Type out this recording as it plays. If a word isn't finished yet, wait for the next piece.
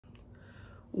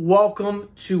Welcome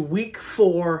to week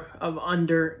 4 of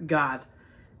Under God.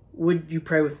 Would you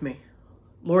pray with me?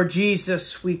 Lord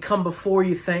Jesus, we come before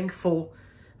you thankful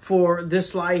for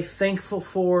this life, thankful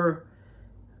for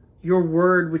your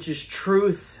word, which is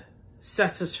truth,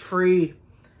 sets us free.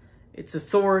 It's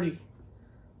authority.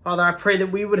 Father, I pray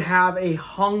that we would have a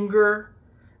hunger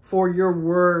for your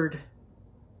word.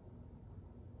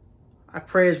 I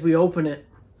pray as we open it,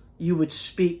 you would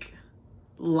speak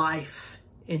life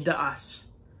into us.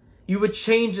 You would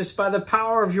change us by the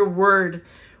power of your word.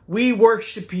 We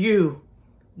worship you,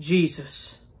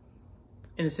 Jesus.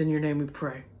 And it's in your name we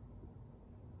pray.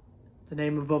 The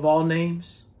name above all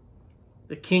names,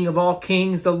 the King of all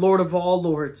kings, the Lord of all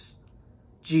lords,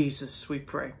 Jesus, we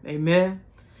pray. Amen.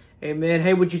 Amen.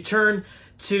 Hey, would you turn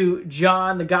to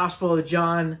John, the Gospel of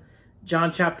John,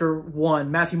 John chapter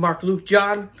 1. Matthew, Mark, Luke,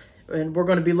 John. And we're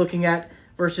going to be looking at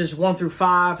verses 1 through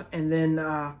 5 and then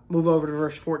move over to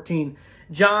verse 14.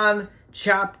 John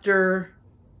chapter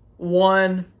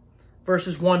 1,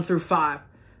 verses 1 through 5.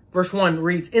 Verse 1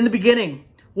 reads, "In the beginning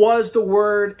was the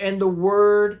Word, and the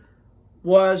Word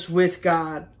was with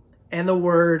God, and the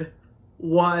Word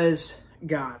was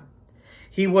God.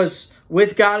 He was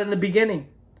with God in the beginning."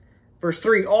 Verse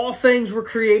 3, "All things were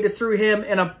created through him,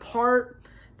 and apart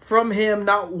from him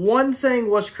not one thing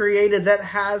was created that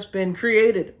has been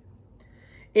created.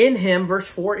 In him," verse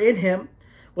 4, "in him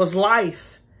was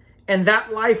life, and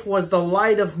that life was the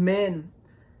light of men."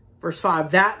 Verse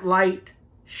 5, "That light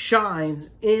shines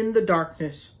in the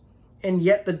darkness, and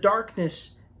yet the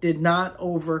darkness did not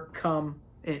overcome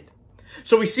it."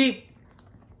 So we see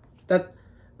that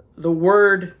the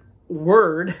word,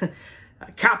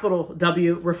 capital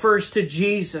W, refers to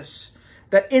Jesus.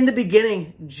 That in the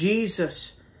beginning,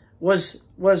 Jesus was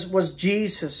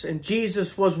Jesus, and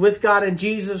Jesus was with God, and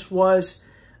Jesus was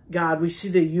God. We see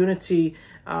the unity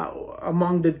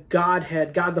among the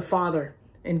Godhead, God the Father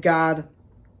and God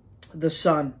the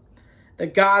Son.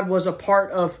 That God was a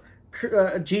part of,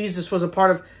 Jesus was a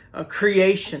part of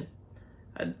creation.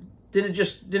 Didn't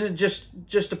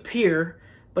just appear,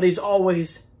 but he's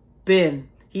always been.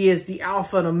 He is the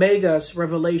Alpha and Omega, as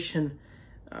Revelation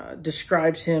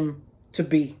describes him to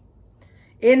be.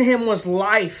 In him was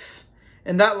life,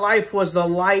 and that life was the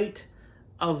light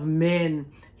of men.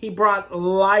 He brought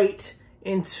light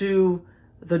into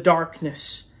the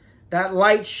darkness. That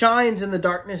light shines in the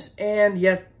darkness, and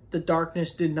yet the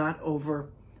darkness did not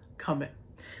overcome it.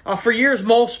 For years,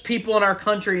 most people in our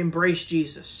country embraced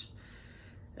Jesus.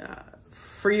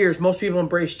 For years, most people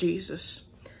embraced Jesus.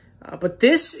 But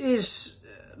this is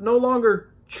no longer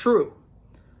true.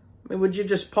 I mean, would you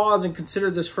just pause and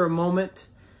consider this for a moment?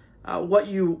 What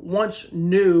you once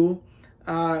knew,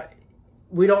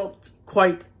 we don't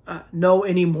quite know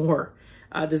anymore.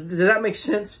 Does that make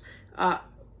sense?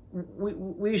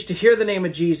 We used to hear the name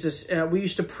of Jesus. We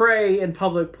used to pray in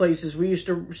public places. We used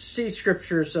to see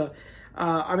scriptures.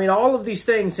 I mean, all of these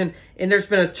things. And there's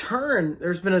been a turn.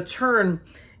 There's been a turn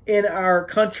in our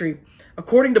country.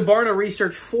 According to Barna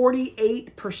Research,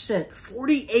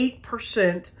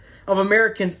 48% of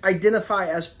Americans identify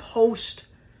as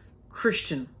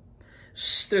post-Christian.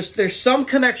 There's some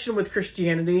connection with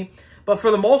Christianity, but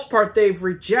for the most part, they've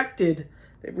rejected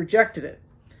it.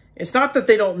 It's not that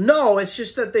they don't know, it's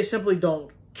just that they simply don't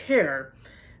care.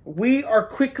 We are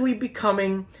quickly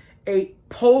becoming a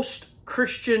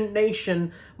post-Christian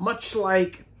nation, much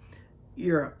like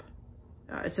Europe.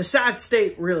 It's a sad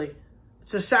state, really.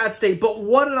 It's a sad state, but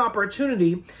what an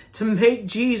opportunity to make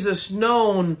Jesus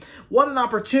known. What an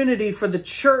opportunity for the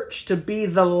church to be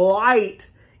the light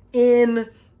in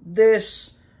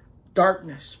this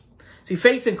darkness. See,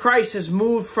 faith in Christ has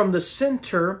moved from the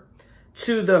center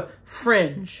to the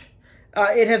fringe.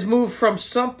 It has moved from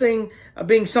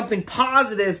being something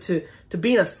positive to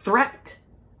being a threat.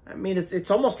 I mean, it's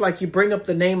almost like you bring up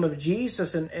the name of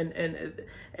Jesus and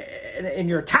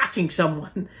you're attacking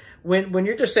someone when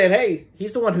you're just saying, "Hey,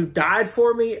 he's the one who died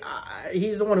for me.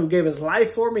 He's the one who gave his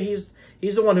life for me.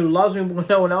 He's the one who loves me when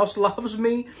no one else loves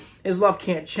me. His love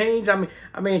can't change." But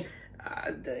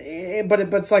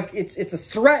it's like it's a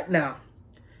threat now.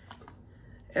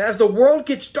 And as the world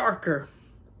gets darker,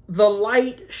 the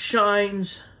light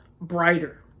shines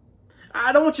brighter.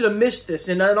 I don't want you to miss this.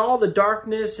 And in all the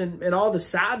darkness and all the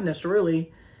sadness,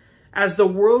 really, as the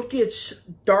world gets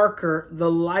darker,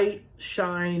 the light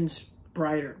shines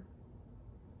brighter.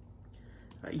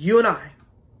 You and I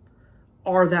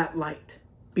are that light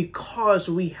because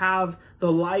we have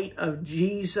the light of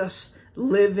Jesus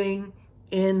living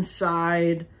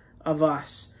inside of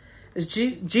us.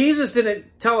 Jesus didn't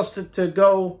tell us to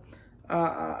go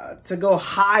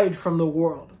hide from the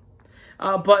world,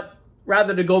 but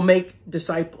rather to go make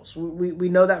disciples. We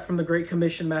know that from the Great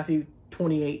Commission, Matthew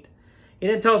 28. He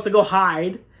didn't tell us to go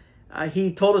hide.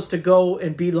 He told us to go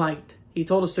and be light. He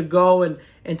told us to go and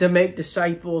to make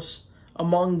disciples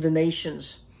among the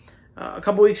nations. A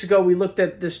couple weeks ago, we looked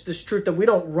at this truth that we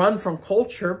don't run from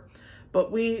culture,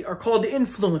 but we are called to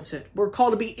influence it. We're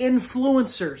called to be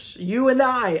influencers. You and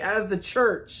I, as the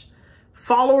church,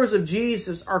 followers of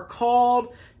Jesus, are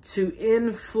called to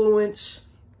influence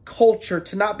culture,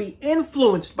 to not be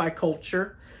influenced by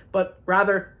culture, but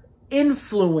rather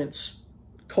influence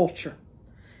culture.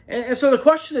 And so the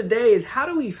question today is, how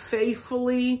do we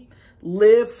faithfully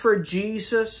live for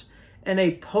Jesus in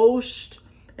a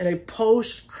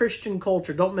post-Christian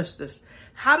culture? Don't miss this.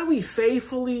 How do we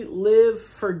faithfully live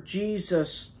for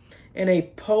Jesus in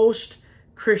a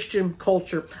post-Christian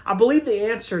culture? I believe the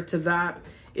answer to that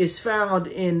is found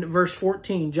in verse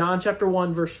 14. John chapter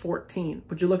 1, verse 14.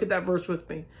 Would you look at that verse with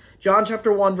me? John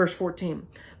chapter 1, verse 14.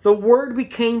 The Word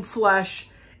became flesh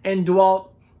and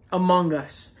dwelt among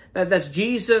us. That's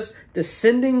Jesus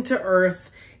descending to earth.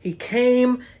 He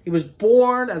came, he was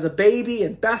born as a baby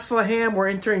in Bethlehem. We're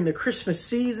entering the Christmas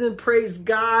season. Praise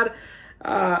God.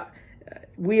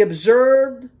 We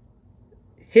observed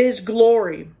his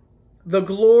glory, the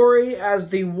glory as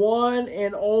the one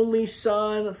and only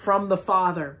Son from the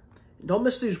Father. Don't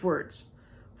miss these words.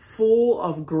 Full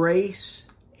of grace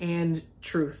and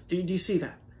truth. Do you see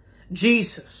that?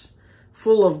 Jesus,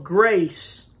 full of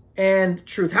grace and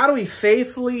truth. How do we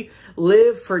faithfully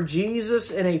live for Jesus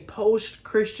in a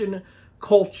post-Christian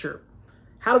culture?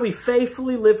 How do we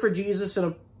faithfully live for Jesus in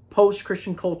a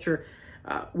post-Christian culture?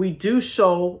 We do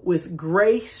so with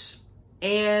grace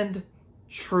and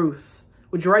truth.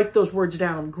 Would you write those words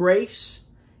down? Grace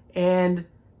and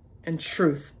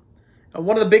truth.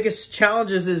 One of the biggest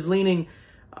challenges is leaning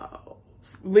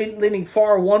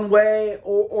far one way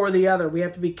or the other. We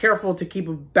have to be careful to keep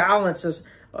a balance as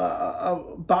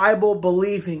Bible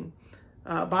believers.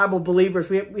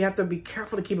 We have to be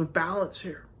careful to keep a balance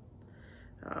here.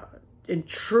 In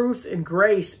truth and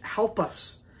grace, help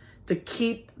us to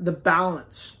keep the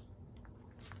balance.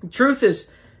 Truth is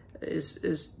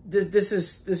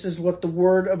what the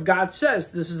Word of God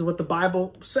says. This is what the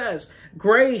Bible says.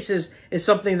 Grace is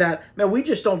something that, man, we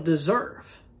just don't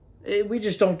deserve. We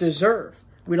just don't deserve.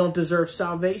 We don't deserve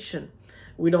salvation.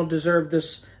 We don't deserve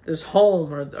this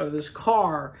home or this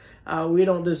car. We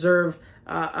don't deserve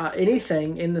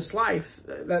anything in this life.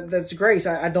 That's grace.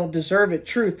 I don't deserve it.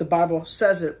 Truth, the Bible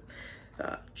says it.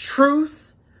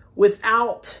 Truth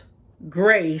without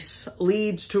grace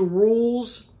leads to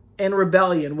rules and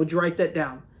rebellion. Would you write that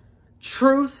down?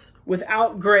 Truth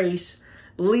without grace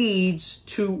leads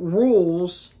to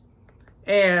rules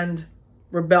and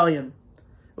rebellion.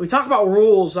 When we talk about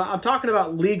rules, I'm talking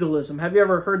about legalism. Have you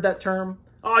ever heard that term?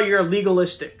 Oh, you're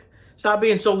legalistic. Stop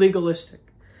being so legalistic.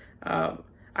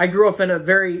 I grew up in a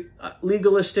very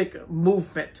legalistic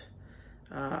movement.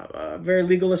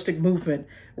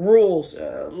 Rules,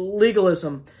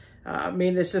 legalism. I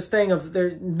mean, it's this thing of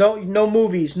there no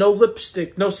movies, no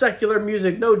lipstick, no secular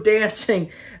music, no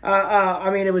dancing. I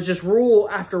mean, it was just rule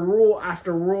after rule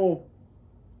after rule.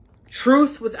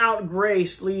 Truth without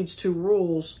grace leads to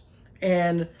rules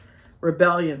and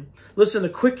rebellion. Listen, the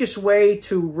quickest way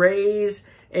to raise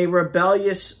a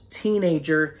rebellious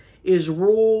teenager is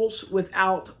rules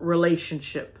without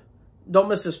relationship. Don't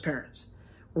miss this, parents.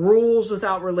 Rules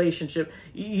without relationship.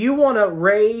 You want to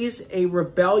raise a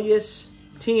rebellious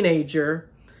teenager,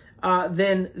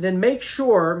 then make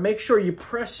sure you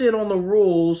press in on the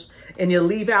rules and you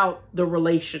leave out the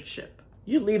relationship.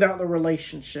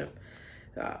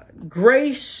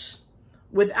 Grace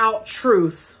without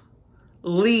truth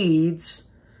leads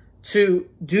to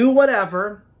do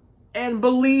whatever and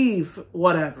believe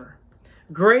whatever.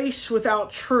 Grace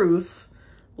without truth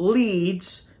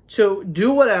leads to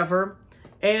do whatever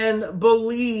and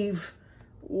believe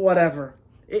whatever.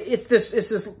 It's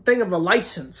this thing of a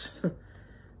license.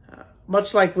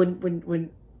 Much like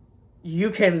when you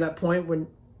came to that point, when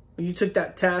you took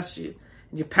that test, you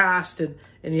passed and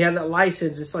you had that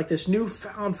license. It's like this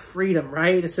newfound freedom,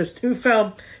 right? It's this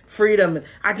newfound freedom. And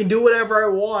I can do whatever I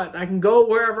want. I can go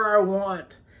wherever I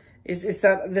want. It's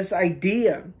this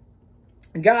idea.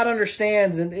 God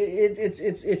understands, and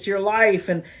it's your life,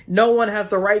 and no one has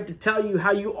the right to tell you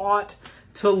how you ought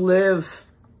to live.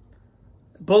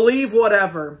 Believe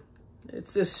whatever.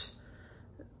 It's this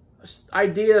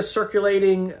idea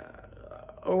circulating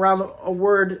around a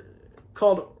word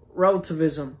called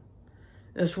relativism.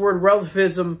 This word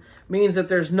relativism means that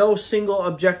there's no single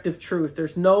objective truth.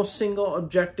 There's no single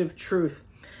objective truth.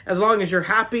 As long as you're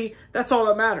happy, that's all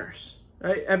that matters.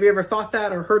 Right? Have you ever thought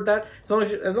that or heard that?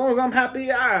 As long as I'm happy,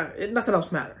 nothing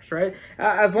else matters, right?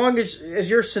 As long as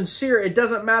you're sincere, it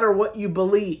doesn't matter what you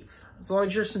believe. As long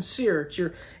as you're sincere,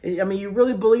 you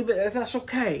really believe it, that's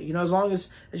okay. You know, as long as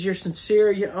you're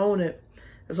sincere, you own it.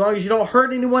 As long as you don't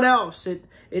hurt anyone else,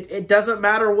 it doesn't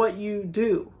matter what you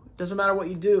do. It doesn't matter what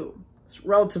you do. It's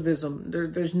relativism.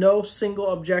 There's no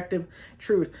single objective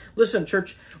truth. Listen,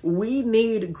 church, we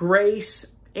need grace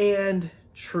and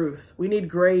truth. We need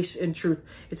grace and truth.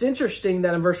 It's interesting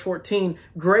that in verse 14,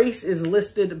 grace is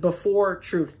listed before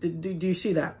truth. Do you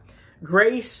see that?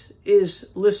 Grace is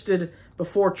listed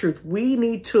before truth. We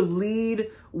need to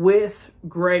lead with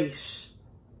grace.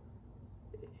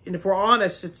 And if we're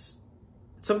honest, it's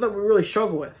something that we really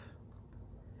struggle with.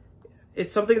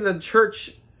 It's something that the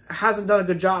church hasn't done a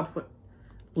good job with,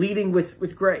 leading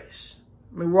with grace.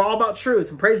 I mean, we're all about truth,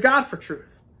 and praise God for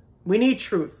truth. We need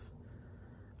truth.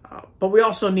 But we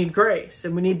also need grace,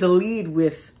 and we need to lead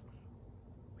with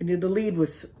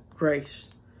grace.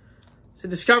 So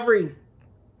Discovery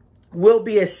will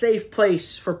be a safe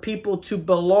place for people to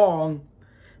belong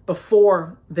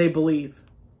before they believe.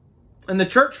 And the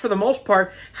church, for the most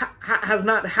part, has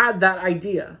not had that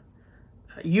idea.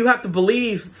 You have to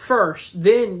believe first,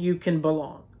 then you can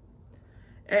belong.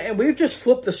 And we've just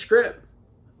flipped the script.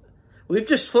 We've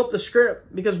just flipped the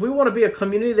script because we want to be a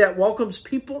community that welcomes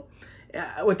people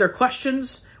with their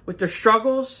questions, with their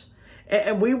struggles.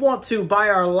 And we want to, by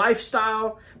our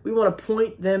lifestyle, we want to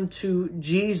point them to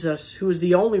Jesus, who is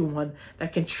the only one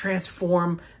that can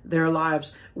transform their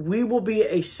lives. We will be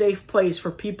a safe place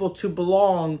for people to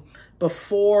belong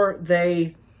before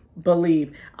they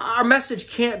believe. Our message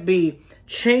can't be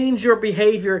change your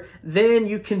behavior, then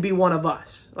you can be one of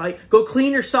us. Like, go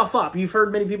clean yourself up. You've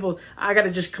heard many people, I got to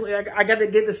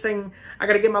get this thing, I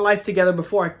got to get my life together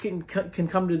before I can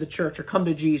come to the church or come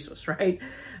to Jesus, right?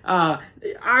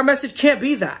 Our message can't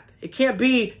be that. It can't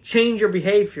be change your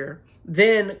behavior,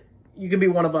 then you can be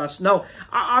one of us. No,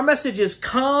 our message is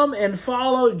come and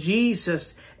follow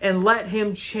Jesus and let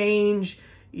him change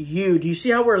you. Do you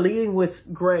see how we're leading with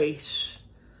grace?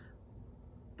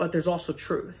 But there's also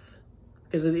truth.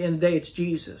 Because at the end of the day, it's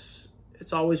Jesus.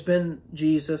 It's always been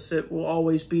Jesus. It will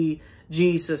always be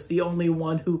Jesus, the only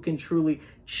one who can truly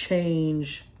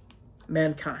change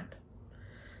mankind.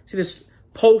 See, this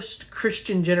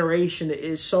post-Christian generation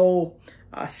is so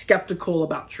skeptical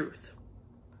about truth.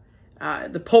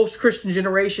 The post-Christian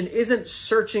generation isn't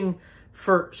searching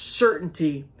for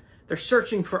certainty. They're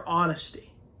searching for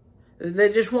honesty.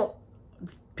 They just want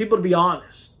people to be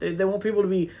honest. They want people to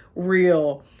be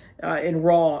real and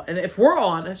raw. And if we're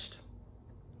honest,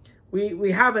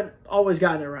 we haven't always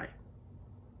gotten it right.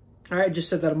 I just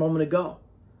said that a moment ago.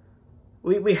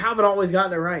 We haven't always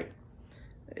gotten it right.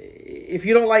 If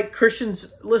you don't like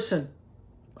Christians, listen,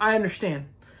 I understand.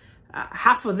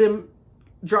 Half of them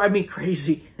drive me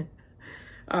crazy.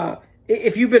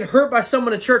 If you've been hurt by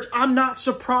someone in church, I'm not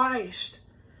surprised.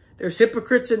 There's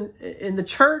hypocrites in the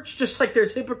church, just like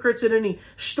there's hypocrites in any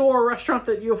store or restaurant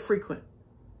that you'll frequent.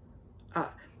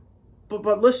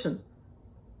 But listen,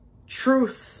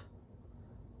 truth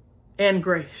and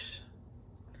grace.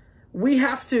 We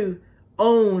have to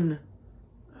own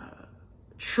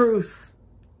truth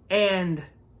and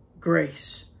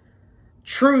grace.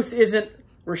 Truth isn't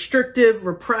restrictive,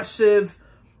 repressive,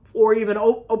 or even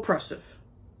oppressive.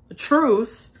 The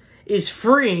truth is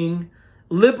freeing,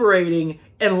 liberating,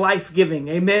 and life-giving.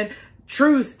 Amen?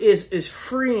 Truth is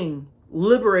freeing,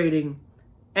 liberating,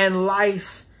 and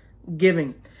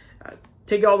life-giving.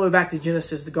 Take it all the way back to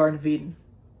Genesis, the Garden of Eden.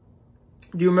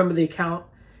 Do you remember the account?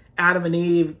 Adam and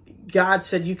Eve, God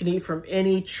said you can eat from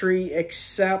any tree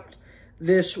except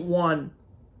this one.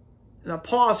 Now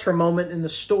pause for a moment in the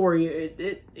story.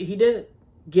 He didn't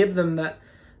give them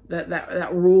that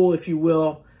rule, if you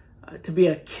will, to be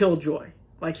a killjoy.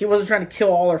 Like, he wasn't trying to kill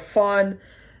all their fun,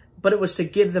 but it was to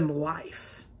give them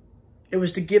life. It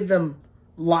was to give them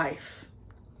life.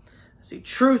 See,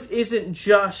 truth isn't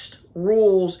just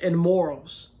rules and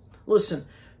morals. Listen,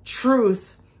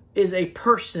 truth is a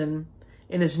person,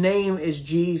 and his name is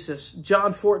Jesus.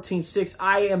 John 14:6,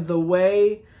 I am the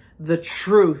way, the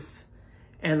truth,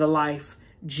 and the life.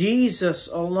 Jesus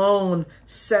alone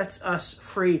sets us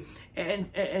free.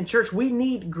 And church, we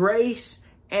need grace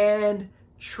and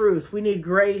truth. We need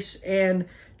grace and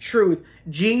truth.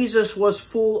 Jesus was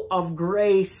full of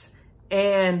grace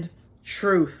and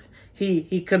truth.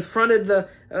 He confronted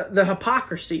the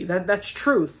hypocrisy. That's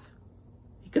truth.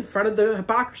 He confronted the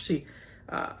hypocrisy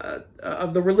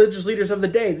of the religious leaders of the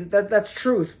day. That's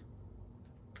truth.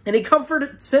 And he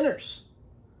comforted sinners.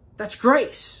 That's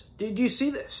grace. Do you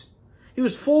see this?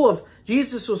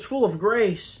 Jesus was full of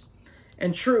grace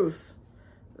and truth.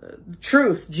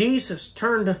 truth. Jesus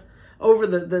turned over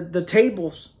the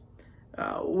tables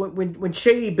when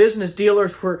shady business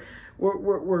dealers were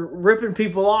ripping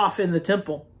people off in the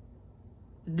temple.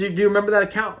 Do you remember that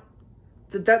account?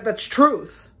 That's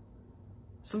truth.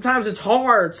 Sometimes it's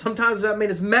hard. Sometimes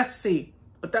it's messy.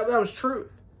 But that was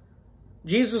truth.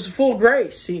 Jesus was full of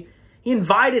grace. He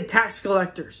invited tax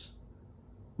collectors,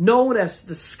 known as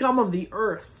the scum of the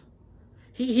earth.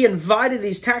 He invited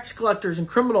these tax collectors and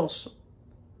criminals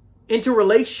into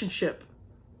relationship.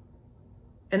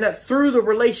 And that through the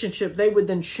relationship, they would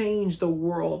then change the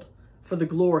world for the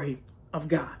glory of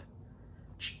God.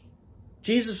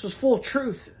 Jesus was full of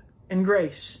truth and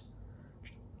grace.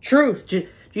 Truth.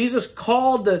 Jesus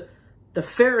called the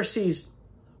Pharisees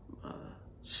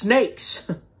snakes,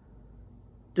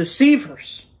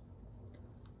 deceivers.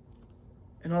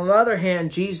 And on the other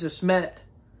hand, Jesus met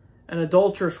an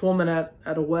adulterous woman at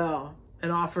a well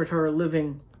and offered her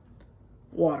living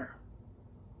water.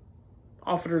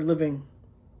 Offered her living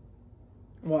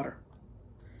water.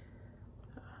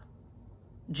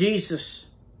 Jesus,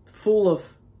 full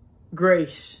of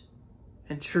grace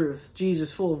and truth.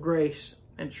 Jesus, full of grace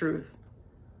and truth.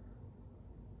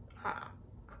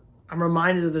 I'm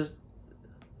reminded of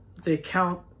the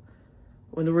account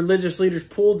when the religious leaders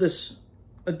pulled this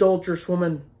adulterous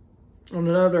woman on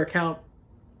another account,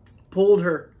 pulled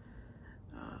her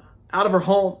out of her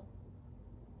home.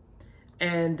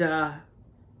 And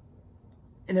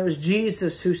it was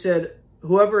Jesus who said,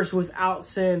 whoever is without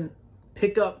sin,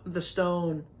 pick up the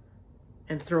stone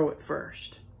and throw it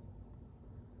first.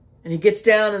 And he gets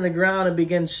down in the ground and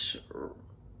begins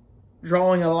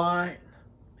drawing a line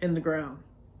in the ground.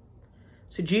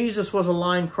 See, Jesus was a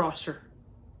line crosser.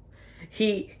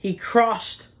 He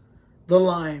crossed the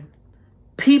line.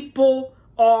 People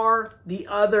are the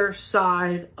other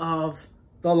side of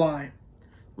the line.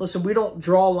 Listen, we don't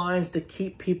draw lines to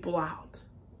keep people out.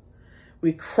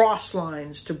 We cross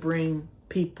lines to bring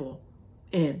people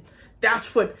in.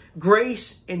 That's what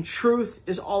grace and truth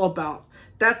is all about.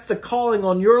 That's the calling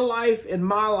on your life and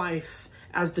my life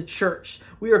as the church.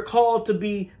 We are called to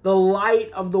be the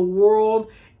light of the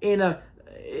world in a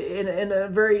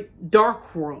very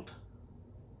dark world.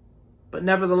 But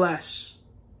nevertheless,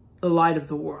 the light of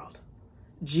the world.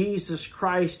 Jesus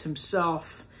Christ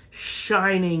himself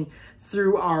shining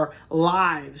through our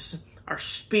lives, our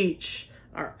speech,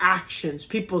 our actions.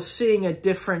 People seeing a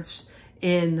difference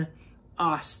in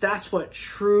us. That's what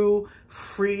true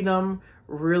freedom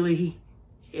really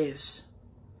is.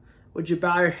 Would you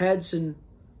bow your heads and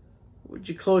would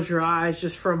you close your eyes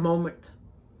just for a moment?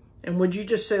 And would you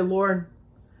just say, Lord,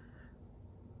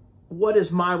 what is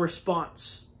my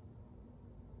response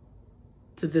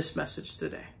to this message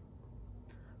today?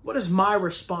 What is my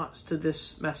response to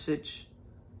this message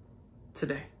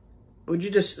today? Would you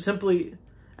just simply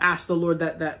ask the Lord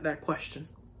that question?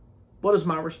 What is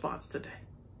my response today?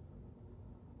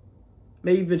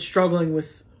 Maybe you've been struggling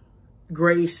with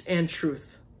grace and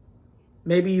truth.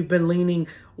 Maybe you've been leaning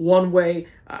one way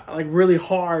like really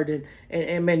hard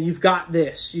and man, you've got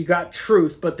this. You got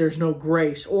truth, but there's no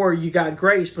grace. Or you got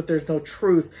grace, but there's no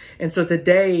truth. And so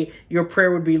today, your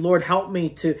prayer would be, Lord, help me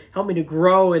to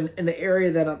grow in the area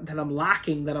that I'm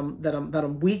lacking, that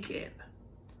I'm weak in.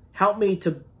 Help me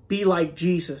to be like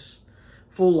Jesus,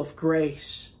 full of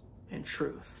grace and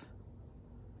truth.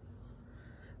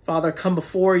 Father, I come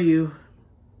before you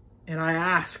and I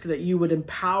ask that you would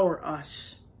empower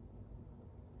us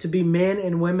to be men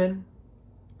and women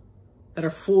that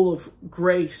are full of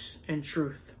grace and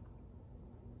truth.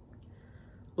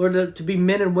 Lord, to be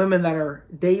men and women that are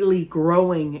daily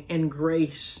growing in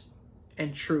grace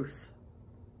and truth.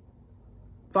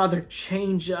 Father,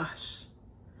 change us.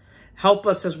 Help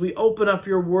us as we open up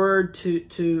your word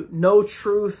to know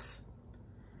truth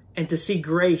and to see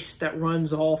grace that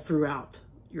runs all throughout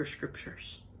your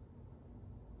scriptures.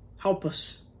 Help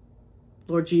us,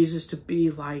 Lord Jesus, to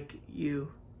be like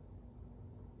you.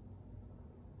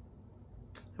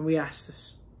 And we ask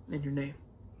this in your name.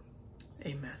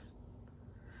 Amen.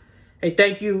 Hey,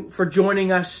 thank you for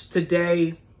joining us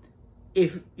today.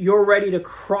 If you're ready to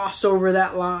cross over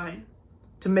that line,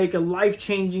 to make a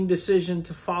life-changing decision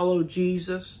to follow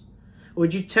Jesus,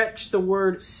 would you text the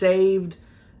word saved?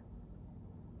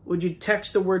 Would you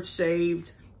text the word saved?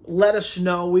 Let us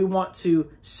know. We want to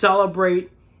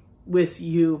celebrate with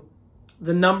you.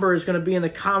 The number is going to be in the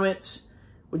comments.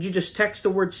 Would you just text the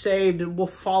word saved and we'll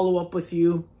follow up with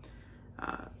you.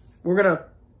 We're going to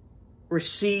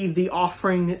receive the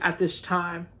offering at this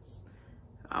time.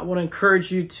 I want to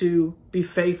encourage you to be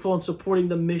faithful in supporting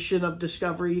the mission of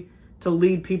Discovery, to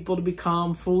lead people to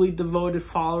become fully devoted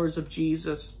followers of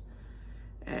Jesus.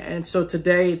 And so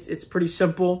today it's pretty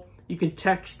simple. You can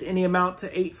text any amount to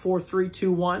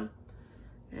 84321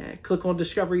 and click on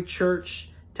Discovery Church.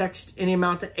 Text any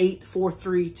amount to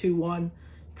 84321. You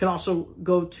can also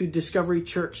go to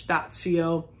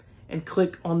discoverychurch.co and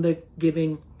click on the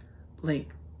giving link.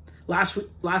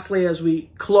 Lastly, as we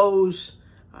close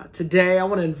today, I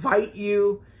want to invite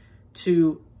you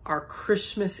to our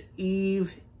Christmas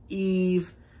Eve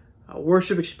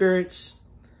worship experience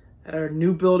at our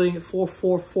new building at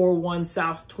 4441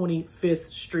 South 25th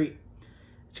Street.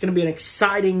 It's going to be an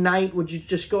exciting night. Would you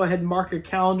just go ahead and mark your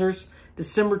calendars?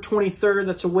 December 23rd,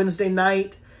 that's a Wednesday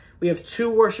night. We have 2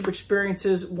 worship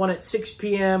experiences, one at 6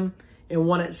 p.m. and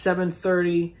one at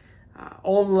 7:30.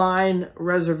 Online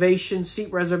reservations,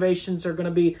 seat reservations are going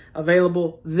to be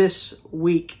available this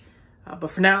week.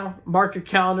 But for now, mark your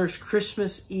calendars,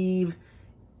 Christmas Eve.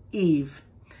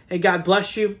 Hey, God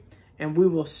bless you, and we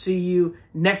will see you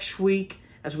next week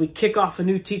as we kick off a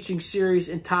new teaching series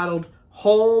entitled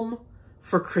Home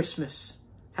for Christmas.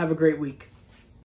 Have a great week.